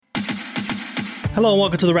Hello and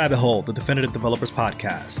welcome to The Rabbit Hole, the Definitive Developers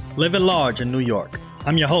Podcast. Living large in New York.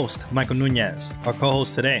 I'm your host, Michael Nunez. Our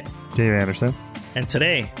co-host today, Dave Anderson. And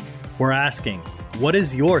today, we're asking, what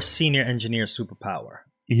is your senior engineer superpower?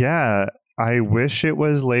 Yeah, I wish it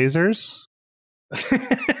was lasers.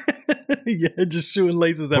 Yeah, just shooting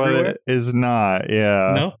lasers everywhere. But it is not,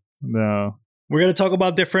 yeah. No? We're going to talk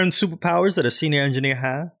about different superpowers that a senior engineer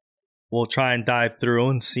has. We'll try and dive through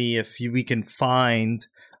and see if we can find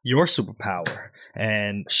your superpower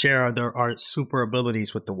and share our super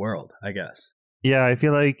abilities with the world, I guess. Yeah, I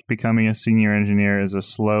feel like becoming a senior engineer is a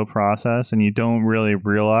slow process and you don't really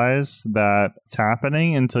realize that it's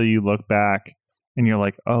happening until you look back and you're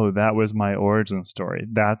like, oh, that was my origin story.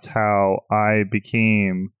 That's how I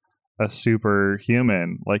became a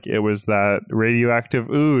superhuman. Like it was that radioactive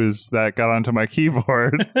ooze that got onto my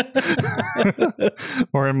keyboard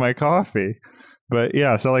or in my coffee. But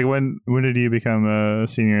yeah, so like when did you become a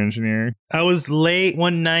senior engineer? I was late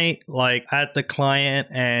one night, like at the client,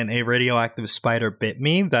 and a radioactive spider bit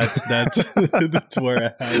me. That's that's where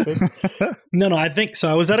it happened. No, I think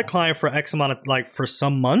so. I was at a client for X amount of for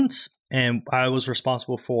some months, and I was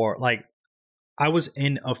responsible for I was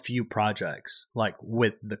in a few projects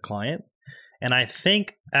with the client. And I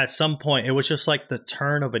think at some point it was just the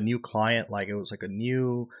turn of a new client. It was a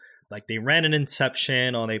new, they ran an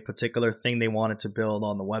inception on a particular thing they wanted to build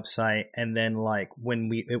on the website. And then when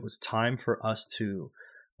it was time for us to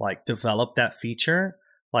develop that feature,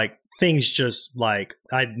 things just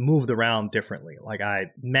I moved around differently. I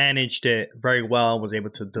managed it very well, was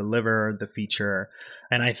able to deliver the feature.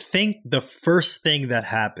 And I think the first thing that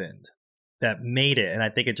happened that made it, and I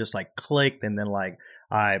think it just clicked, and then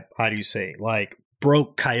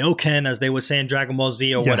broke Kaioken, as they would say in Dragon Ball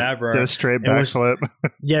Z or whatever. Did a straight backflip.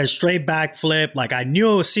 Yeah, straight backflip. I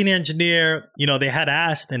knew I was senior engineer. They had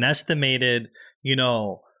asked and estimated,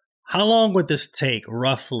 how long would this take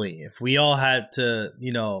roughly if we all had to,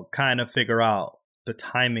 kind of figure out the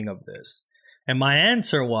timing of this? And my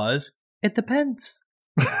answer was, it depends.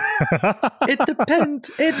 It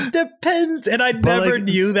depends. It depends. And I never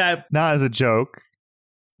knew that. Not as a joke,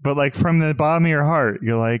 but from the bottom of your heart,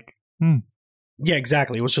 you're like, Yeah,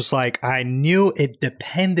 exactly. It was just I knew it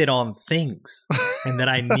depended on things. And that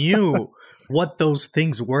I knew what those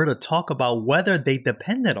things were to talk about, whether they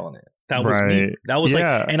depended on it. That was me. That was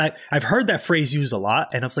and I've heard that phrase used a lot.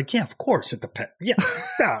 And I was yeah, of course it depends. Yeah,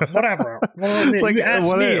 whatever.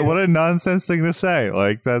 It's what a nonsense thing to say.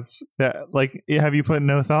 That's have you put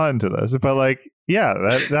no thought into this? But yeah,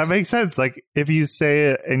 that makes sense. If you say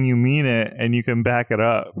it and you mean it and you can back it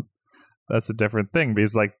up, that's a different thing,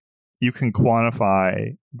 because you can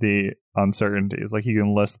quantify the uncertainties. You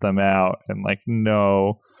can list them out and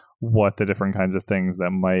know what the different kinds of things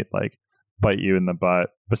that might bite you in the butt,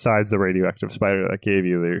 besides the radioactive spider that gave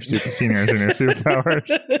you your senior engineer superpowers.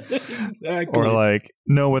 Exactly. Or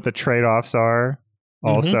know what the trade-offs are.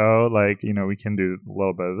 Also, we can do a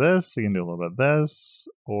little bit of this, we can do a little bit of this,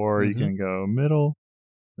 or you can go middle.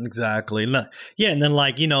 Exactly. Yeah. And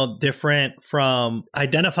then different from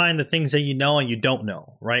identifying the things that you know and you don't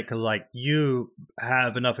know, right? Because you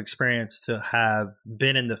have enough experience to have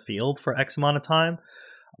been in the field for X amount of time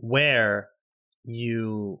where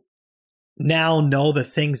you now know the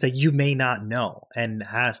things that you may not know, and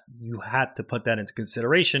you have to put that into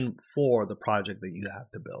consideration for the project that you have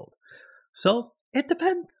to build. So it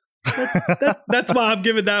depends. That's why I'm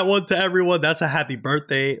giving that one to everyone. That's a happy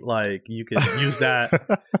birthday. You can use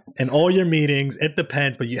that in all your meetings. It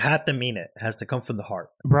depends, but you have to mean it. It has to come from the heart.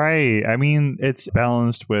 Right. I mean, it's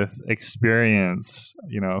balanced with experience,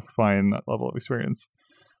 fine level of experience.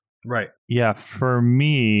 Right. Yeah. For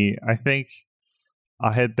me, I think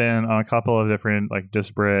I had been on a couple of different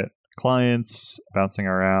disparate clients, bouncing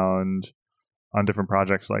around on different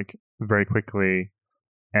projects very quickly.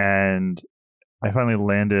 And I finally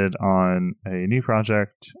landed on a new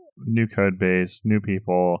project, new code base, new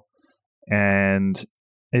people, and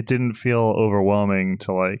it didn't feel overwhelming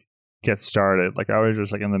to get started. I was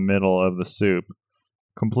just in the middle of the soup,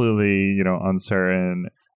 completely, uncertain,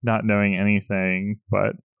 not knowing anything,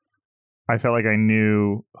 but I felt I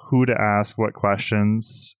knew who to ask what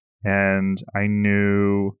questions, and I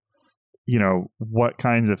knew, what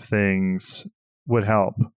kinds of things would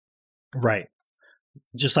help. Right.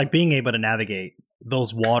 Just being able to navigate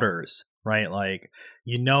those waters, right?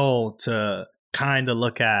 To kind of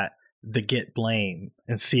look at the get blame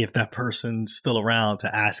and see if that person's still around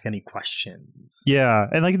to ask any questions. Yeah.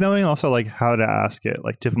 And knowing also how to ask it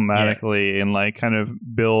diplomatically, and kind of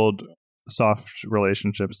build soft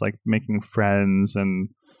relationships, making friends and,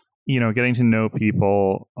 getting to know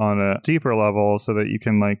people on a deeper level so that you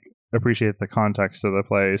can appreciate the context of the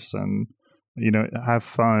place and have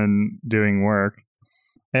fun doing work.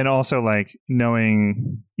 And also like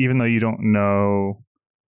knowing, even though you don't know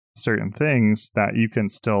certain things, that you can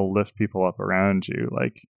still lift people up around you.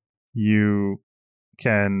 Like you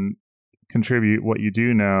can contribute what you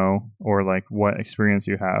do know, or like what experience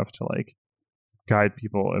you have to like guide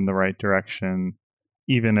people in the right direction,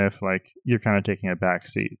 even if like you're kind of taking a back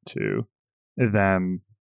seat to them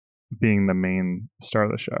being the main star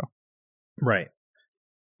of the show. Right.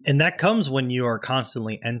 And that comes when you are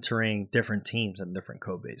constantly entering different teams and different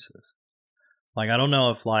code bases. Like, I don't know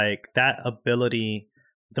if like that ability,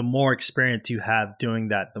 the more experience you have doing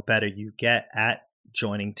that, the better you get at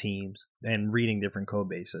joining teams and reading different code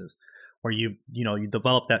bases, where you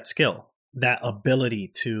develop that skill, that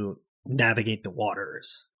ability to navigate the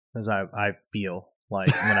waters, as I feel like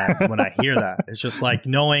when I hear that. It's just like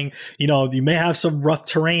knowing, you may have some rough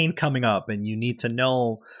terrain coming up and you need to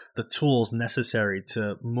know the tools necessary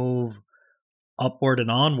to move upward and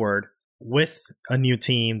onward with a new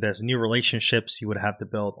team. There's new relationships you would have to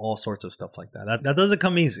build, all sorts of stuff like that. That doesn't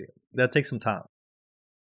come easy. That takes some time.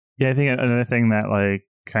 Yeah, I think another thing that like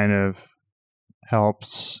kind of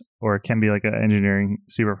helps, or can be like an engineering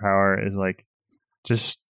superpower, is like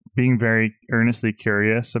just being very earnestly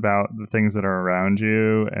curious about the things that are around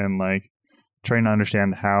you, and like trying to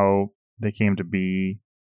understand how they came to be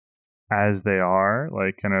as they are,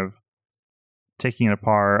 like kind of taking it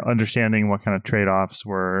apart, understanding what kind of trade-offs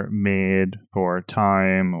were made for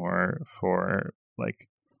time or for like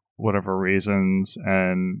whatever reasons,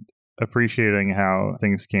 and appreciating how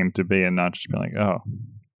things came to be, and not just being like, oh,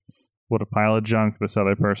 what a pile of junk this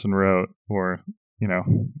other person wrote, or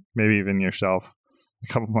maybe even yourself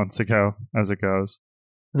a couple months ago, as it goes.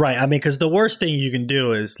 Right. I mean, because the worst thing you can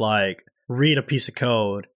do is like read a piece of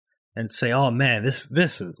code and say, oh man, this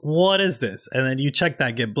is, what is this? And then you check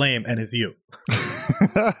that get blame and it's you.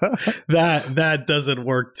 That doesn't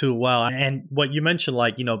work too well. And what you mentioned,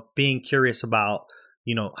 like, being curious about,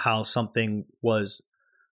 how something was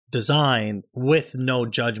designed with no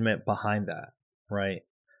judgment behind that, right?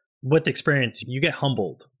 With experience, you get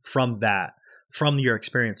humbled from that, from your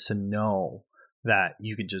experience, to know that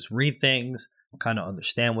you could just read things, kind of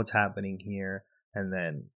understand what's happening here, and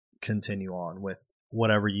then continue on with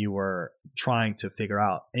whatever you were trying to figure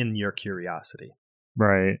out in your curiosity.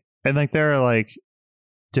 Right. And like there are like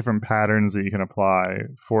different patterns that you can apply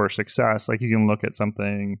for success. Like you can look at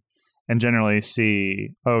something and generally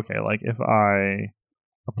see, okay, like if I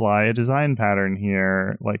apply a design pattern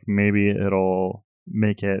here, like maybe it'll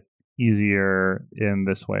make it easier in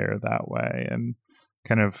this way or that way. And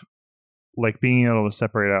kind of like being able to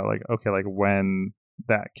separate out like, okay, like when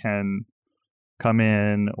that can come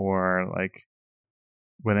in, or like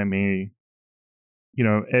when it may,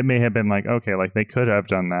 it may have been like, okay, like they could have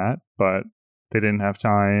done that, but they didn't have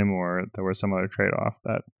time, or there was some other trade-off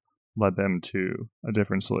that led them to a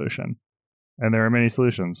different solution. And there are many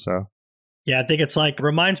solutions. So yeah, I think it's like,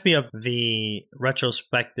 reminds me of the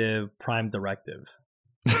retrospective prime directive.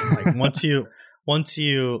 Like once that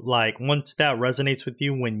resonates with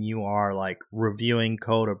you, when you are like reviewing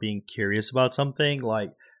code or being curious about something,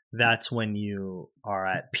 like that's when you are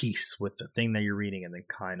at peace with the thing that you're reading, and then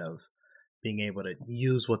kind of being able to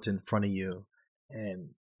use what's in front of you and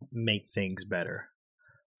make things better.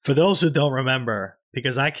 For those who don't remember,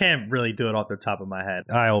 because I can't really do it off the top of my head,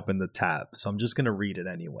 I opened the tab, so I'm just going to read it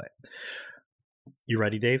anyway. You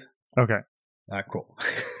ready, Dave? Okay. All right, cool.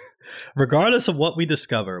 Regardless of what we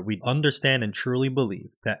discover, we understand and truly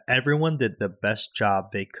believe that everyone did the best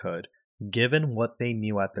job they could, given what they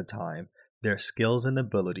knew at the time, their skills and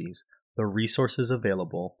abilities, the resources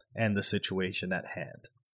available, and the situation at hand.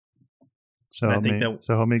 So help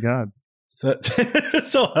me God. So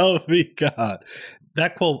help me God.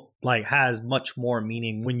 That quote like has much more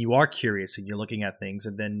meaning when you are curious and you're looking at things,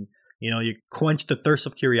 and then you quench the thirst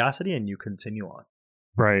of curiosity and you continue on.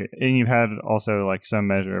 Right. And you had also like some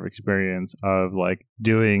measure of experience of like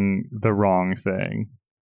doing the wrong thing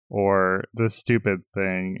or the stupid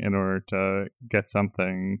thing in order to get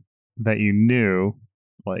something that you knew,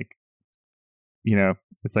 like,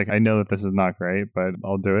 it's like, I know that this is not great, but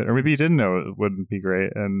I'll do it. Or maybe you didn't know it wouldn't be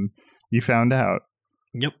great and you found out.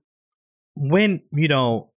 Yep. When,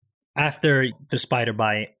 after the spider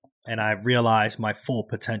bite, and I realized my full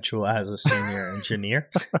potential as a senior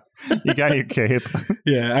engineer. You got your cape.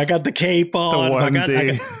 Yeah, I got the cape on. The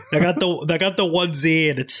onesie. I got the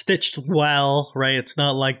onesie, and it's stitched well, right? It's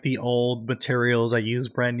not like the old materials. I use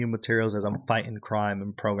brand new materials as I'm fighting crime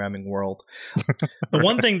in programming world. The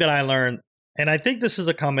one thing that I learned, and I think this is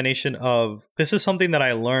a combination of, this is something that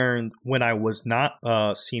I learned when I was not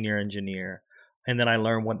a senior engineer, and then I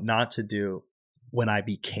learned what not to do when I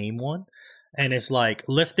became one. And it's like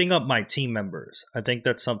lifting up my team members. I think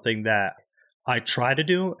that's something that I try to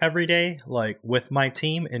do every day, like with my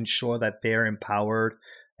team, ensure that they're empowered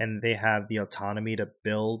and they have the autonomy to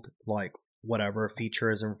build like whatever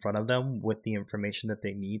feature is in front of them with the information that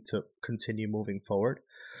they need to continue moving forward.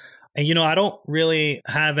 And, I don't really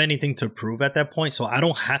have anything to prove at that point. So I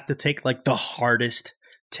don't have to take like the hardest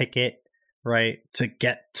ticket, right, to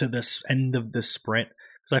get to this end of the sprint.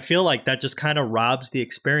 Because I feel like that just kind of robs the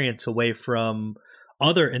experience away from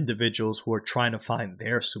other individuals who are trying to find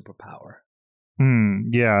their superpower.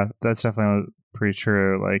 Yeah, that's definitely pretty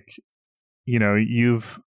true. Like,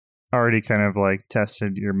 you've already kind of like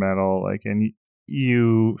tested your mettle, like, and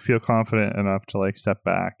you feel confident enough to like step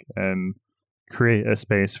back and create a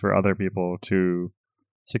space for other people to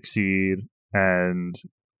succeed, and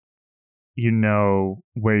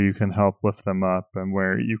where you can help lift them up and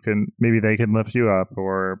where you can, maybe they can lift you up,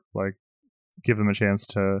 or like give them a chance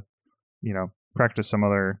to, practice some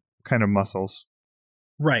other kind of muscles.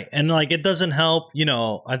 Right. And like it doesn't help,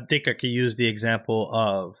 I think I could use the example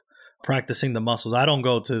of practicing the muscles. I don't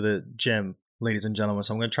go to the gym, ladies and gentlemen,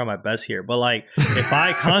 so I'm going to try my best here. But like if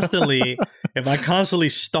I constantly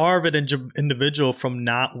starve an individual from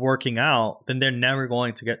not working out, then they're never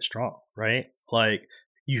going to get strong, right? Like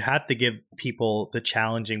you have to give people the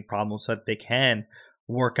challenging problems so that they can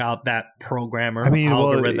work out that programmer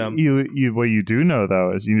algorithm. What you do know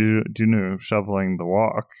though is you do know shoveling the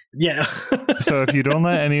walk. Yeah. So if you don't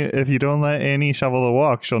let Annie shovel the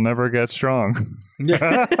walk, she'll never get strong.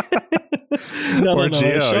 Yeah. Or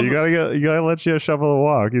Gio, you gotta let Gio shovel the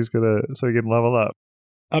walk. So he can level up.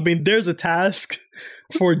 I mean, there's a task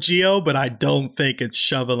for Gio, but I don't think it's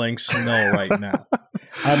shoveling snow right now.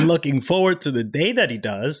 I'm looking forward to the day that he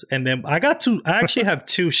does. And then I actually have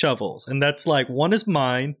 2 shovels. And that's like, one is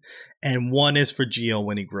mine and one is for Gio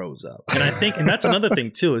when he grows up. And I think, and that's another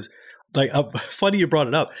thing too, is like, funny you brought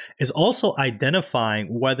it up, is also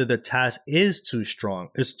identifying whether the task is too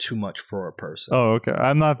much for a person. Oh, okay.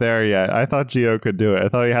 I'm not there yet. I thought Gio could do it. I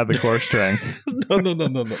thought he had the core strength.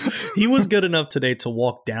 No. He was good enough today to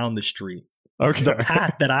walk down the street. Okay. The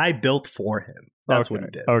path that I built for him. That's what he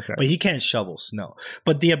did. Okay. But he can't shovel snow.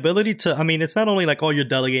 But the ability to, I mean, it's not only like, oh, you're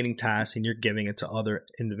delegating tasks and you're giving it to other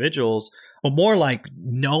individuals, but more like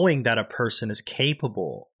knowing that a person is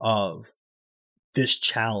capable of this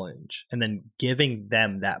challenge and then giving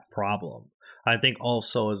them that problem, I think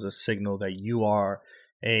also is a signal that you are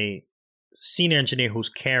a senior engineer who's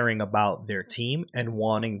caring about their team and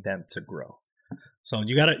wanting them to grow. So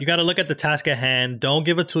you gotta look at the task at hand. Don't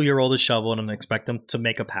give a 2-year-old a shovel and expect them to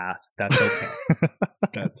make a path. That's okay.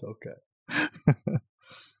 That's okay.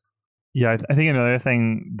 Yeah, I think another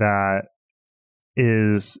thing that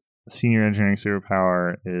is senior engineering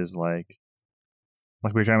superpower is like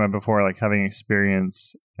we were talking about before, like having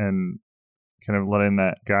experience and kind of letting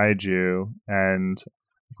that guide you. And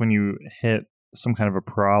when you hit some kind of a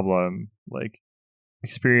problem, like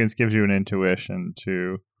experience gives you an intuition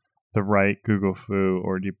to the right Google foo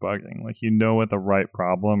or debugging. Like what the right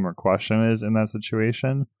problem or question is in that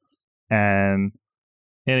situation. And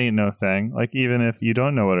it ain't no thing. Like even if you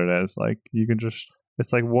don't know what it is, like you can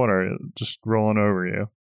it's like water just rolling over you.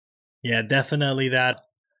 Yeah, definitely that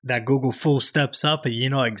Google foo steps up and you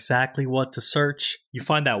know exactly what to search. You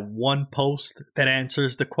find that one post that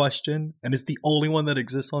answers the question and it's the only one that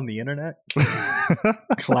exists on the internet.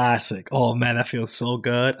 Classic. Oh man, that feels so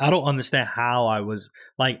good. I don't understand how I was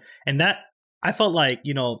like, and that I felt like,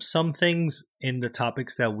 some things in the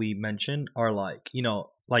topics that we mentioned are like,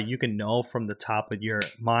 like you can know from the top of your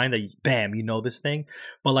mind that bam, this thing.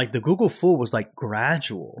 But like the Google foo was like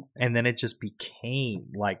gradual and then it just became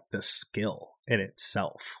like the skill in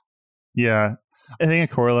itself. Yeah. I think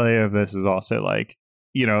a corollary of this is also like,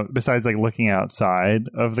 besides like looking outside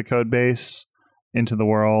of the code base into the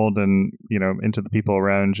world and, into the people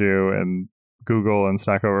around you and Google and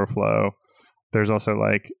Stack Overflow, there's also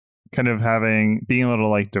like kind of being able to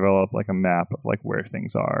like develop like a map of like where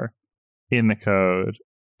things are in the code.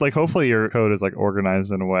 Like hopefully your code is like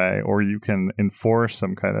organized in a way, or you can enforce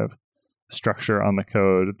some kind of structure on the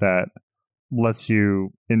code that lets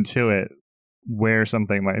you intuit where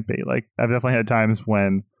something might be. Like I've definitely had times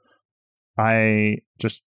when I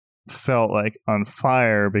just felt like on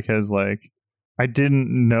fire because like I didn't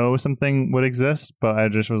know something would exist, but I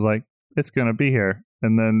just was like, it's going to be here.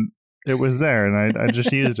 And then it was there and I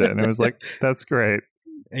just used it and it was like, that's great.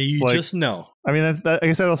 And you like, just know. I mean, I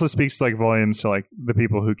guess that also speaks to like volumes to like the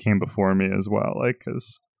people who came before me as well. Like,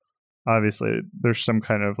 because obviously there's some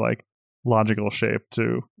kind of like logical shape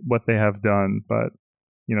to what they have done, but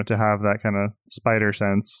to have that kind of spider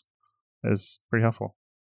sense is pretty helpful.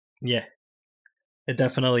 Yeah. It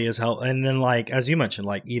definitely is help. And then like, as you mentioned,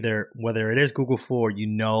 like either whether it is Google Full, or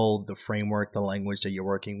the framework, the language that you're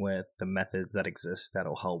working with, the methods that exist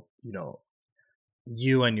that'll help,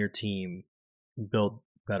 you and your team build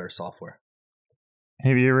better software.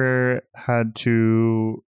 Have you ever had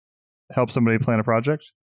to help somebody plan a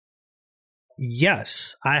project?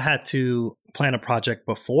 Yes, I had to plan a project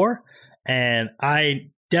before, and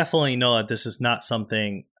I definitely know that this is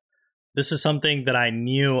something that I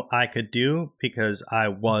knew I could do because I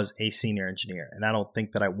was a senior engineer, and I don't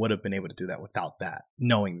think that I would have been able to do that without that,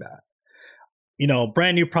 knowing that.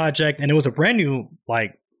 Brand new project, and it was a brand new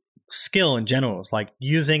like skill in general. It's like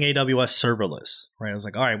using AWS serverless, right? I was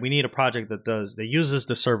like, all right, we need a project that uses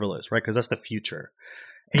the serverless, right? Because that's the future.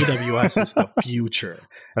 AWS is the future.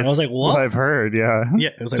 And I was like, what? I've heard, yeah.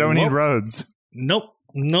 Yeah, it was like, don't need roads. Nope,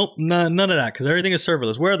 none of that, because everything is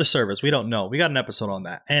serverless. Where are the servers? We don't know. We got an episode on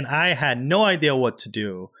that. And I had no idea what to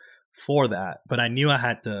do for that, but I knew I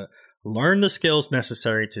had to learn the skills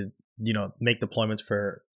necessary to, make deployments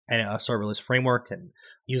for a serverless framework and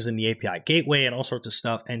using the API gateway and all sorts of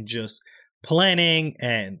stuff, and just planning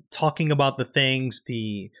and talking about the things,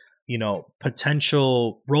 the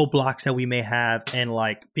potential roadblocks that we may have, and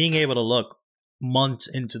like being able to look months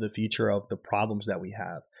into the future of the problems that we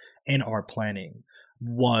have in our planning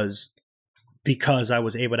was because I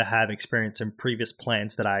was able to have experience in previous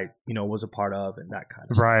plans that I, was a part of, and that kind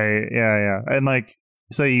of stuff. Right. Yeah. And like,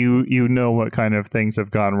 so you know what kind of things have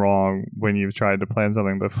gone wrong when you've tried to plan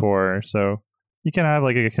something before. So you can have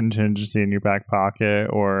like a contingency in your back pocket,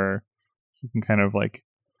 or you can kind of like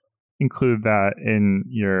include that in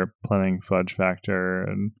your planning fudge factor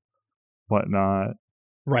and whatnot.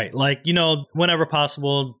 Right. Like, whenever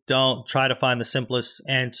possible, don't try to find the simplest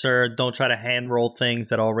answer. Don't try to hand roll things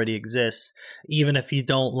that already exist. Even if you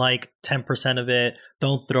don't like 10% of it,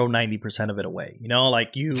 don't throw 90% of it away.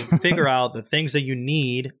 Like you figure out the things that you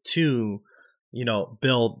need to,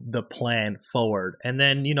 build the plan forward, and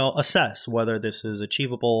then, assess whether this is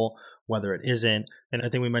achievable, whether it isn't. And I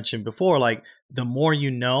think we mentioned before, like the more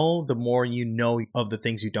you know of the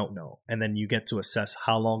things you don't know. And then you get to assess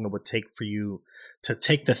how long it would take for you to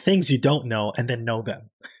take the things you don't know and then know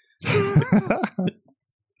them.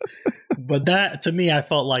 But that, to me, I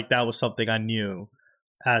felt like that was something I knew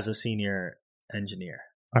as a senior engineer.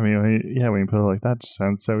 I mean, yeah, when you put it like that, it just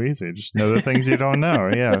sounds so easy. Just know the things you don't know.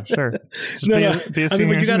 Yeah, sure. Just be a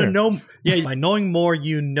senior but you got to engineer. know. Yeah, by knowing more,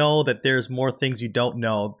 you know that there's more things you don't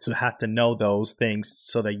know. So have to know those things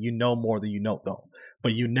so that you know more than you know, though.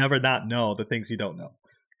 But you never not know the things you don't know.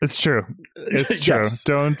 It's true. It's true. Yes.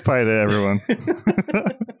 Don't fight it, everyone.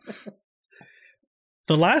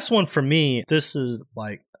 The last one for me, this is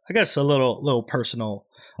like, I guess a little personal,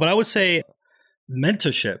 but I would say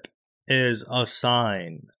mentorship is a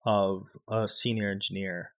sign of a senior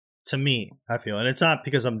engineer to me, I feel. And it's not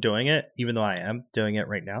because I'm doing it, even though I am doing it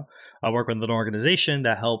right now. I work with an organization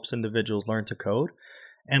that helps individuals learn to code.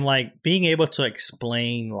 And like being able to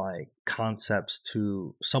explain like concepts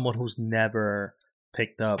to someone who's never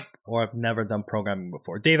picked up or have never done programming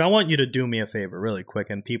before. Dave, I want you to do me a favor really quick,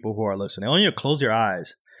 and people who are listening, I want you to close your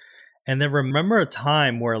eyes and then remember a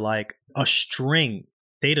time where like a string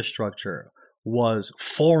data structure was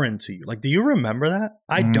foreign to you. Like, do you remember that?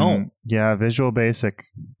 I don't. Yeah, Visual Basic.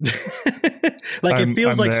 Like it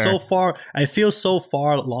feels I'm like there. so far. I feel so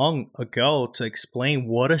far long ago to explain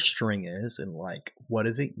what a string is and like what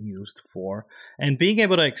is it used for, and being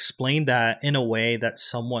able to explain that in a way that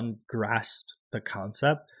someone grasps the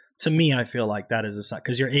concept. To me, I feel like that is a sign,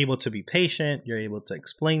 because you're able to be patient, you're able to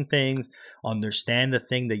explain things, understand the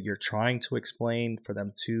thing that you're trying to explain for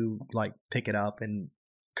them to like pick it up and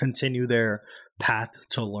continue their path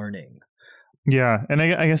to learning. Yeah, and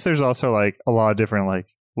I guess there's also like a lot of different like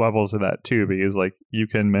levels of that too, because like you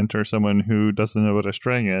can mentor someone who doesn't know what a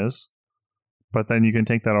string is, but then you can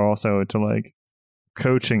take that also into like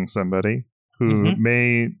coaching somebody who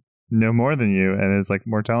may know more than you and is like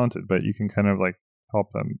more talented, but you can kind of like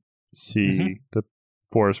help them see the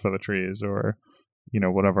forest for the trees, or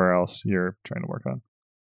whatever else you're trying to work on.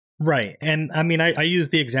 Right. And I mean, I use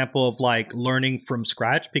the example of like learning from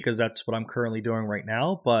scratch because that's what I'm currently doing right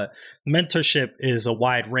now. But mentorship is a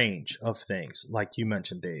wide range of things, like you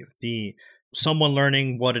mentioned, Dave. Someone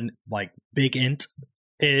learning what an like big int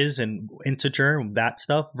is and integer, that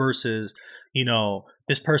stuff, versus,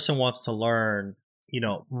 this person wants to learn,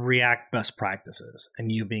 React best practices,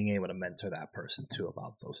 and you being able to mentor that person too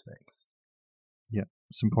about those things. Yeah,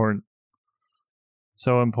 it's important.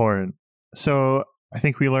 So important. So I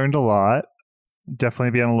think we learned a lot.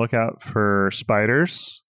 Definitely be on the lookout for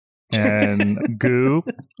spiders and goo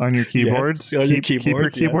on your keyboards. Yeah, keep your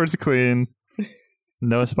keyboards clean.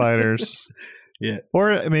 No spiders. Yeah.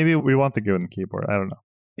 Or maybe we want the good keyboard. I don't know.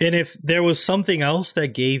 And if there was something else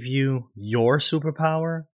that gave you your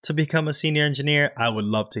superpower to become a senior engineer, I would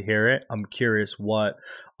love to hear it. I'm curious what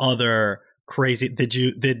other crazy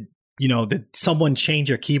did someone change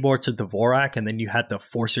your keyboard to Dvorak and then you had to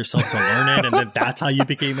force yourself to learn it and then that's how you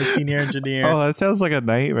became a senior engineer? Oh, that sounds like a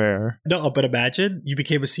nightmare. No, but imagine you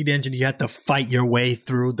became a senior engineer, you had to fight your way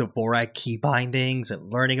through Dvorak key bindings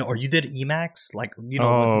and learning it, or you did Emacs,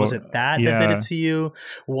 was it that did it to you?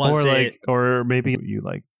 Or maybe you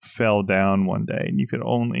fell down one day and you could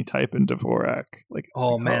only type in Dvorak.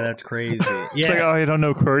 That's crazy. It's I don't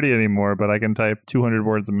know QWERTY anymore, but I can type 200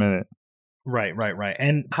 words a minute. Right.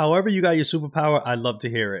 And however you got your superpower, I'd love to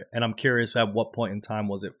hear it. And I'm curious, at what point in time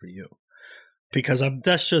was it for you? Because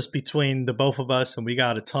that's just between the both of us, and we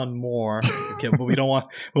got a ton more. Okay, but we don't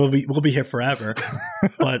want. We'll be here forever.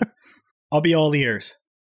 But I'll be all ears.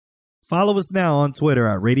 Follow us now on Twitter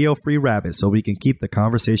at Radio Free Rabbit so we can keep the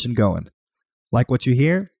conversation going. Like what you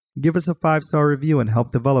hear? Give us a 5-star review and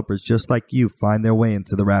help developers just like you find their way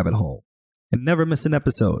into the rabbit hole. And never miss an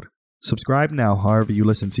episode. Subscribe now however you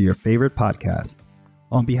listen to your favorite podcast.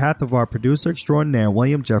 On behalf of our producer extraordinaire,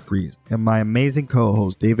 William Jeffries, and my amazing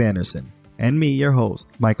co-host, Dave Anderson, and me, your host,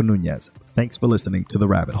 Michael Nunez, thanks for listening to The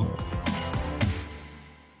Rabbit Hole.